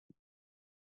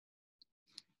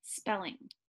Spelling.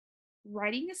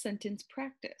 Writing a sentence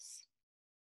practice.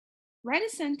 Write a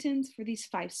sentence for these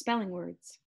 5 spelling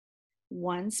words.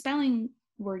 One spelling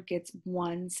word gets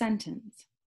one sentence.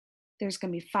 There's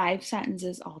going to be 5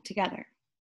 sentences altogether.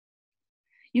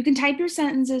 You can type your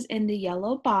sentences in the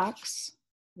yellow box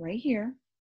right here,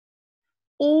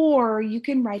 or you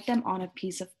can write them on a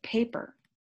piece of paper.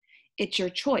 It's your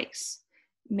choice.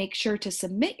 Make sure to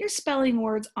submit your spelling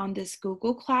words on this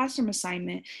Google Classroom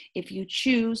assignment if you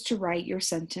choose to write your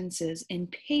sentences in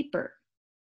paper.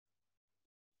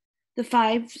 The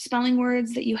 5 spelling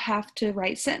words that you have to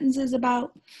write sentences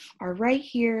about are right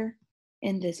here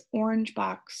in this orange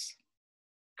box.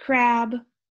 Crab,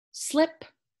 slip,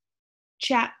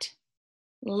 chat,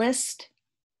 list,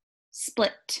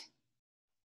 split.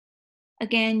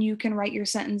 Again, you can write your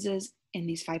sentences in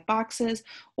these 5 boxes,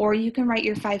 or you can write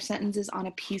your 5 sentences on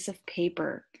a piece of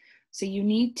paper. So you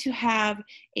need to have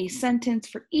a sentence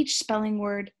for each spelling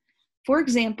word. For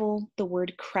example, the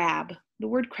word crab. The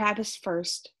word crab is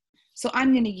first, so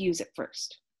I'm going to use it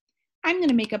first. I'm going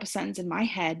to make up a sentence in my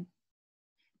head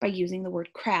by using the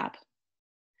word crab.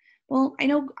 Well, I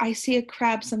know I see a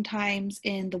crab sometimes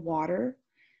in the water,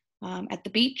 at the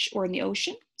beach or in the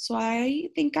ocean, so I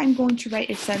think I'm going to write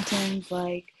a sentence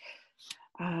like,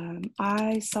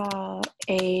 I saw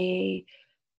a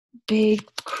big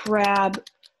crab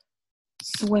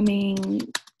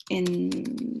swimming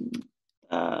in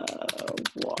the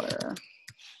water.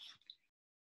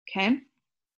 Okay,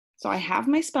 so I have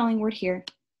my spelling word here.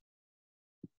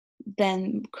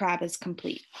 Then crab is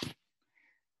complete.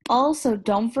 Also,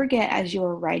 don't forget, as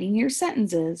you're writing your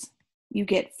sentences, you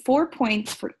get 4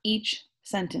 points for each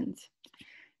sentence.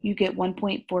 You get 1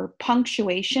 point for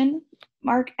punctuation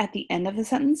mark at the end of the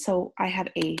sentence, so I have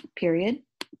a period.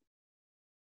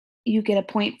 You get a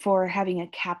point for having a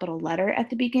capital letter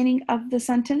at the beginning of the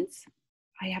sentence.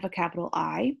 I have a capital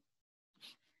I.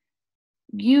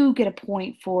 You get a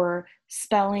point for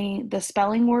spelling the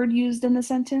spelling word used in the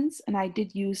sentence, and I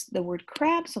did use the word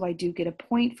crab, so I do get a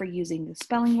point for using the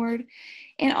spelling word.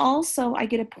 And also I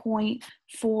get a point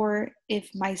for if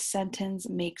my sentence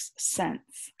makes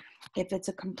sense, if it's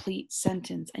a complete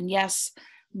sentence. And yes,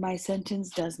 my sentence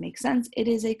does make sense. It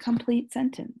is a complete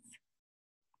sentence.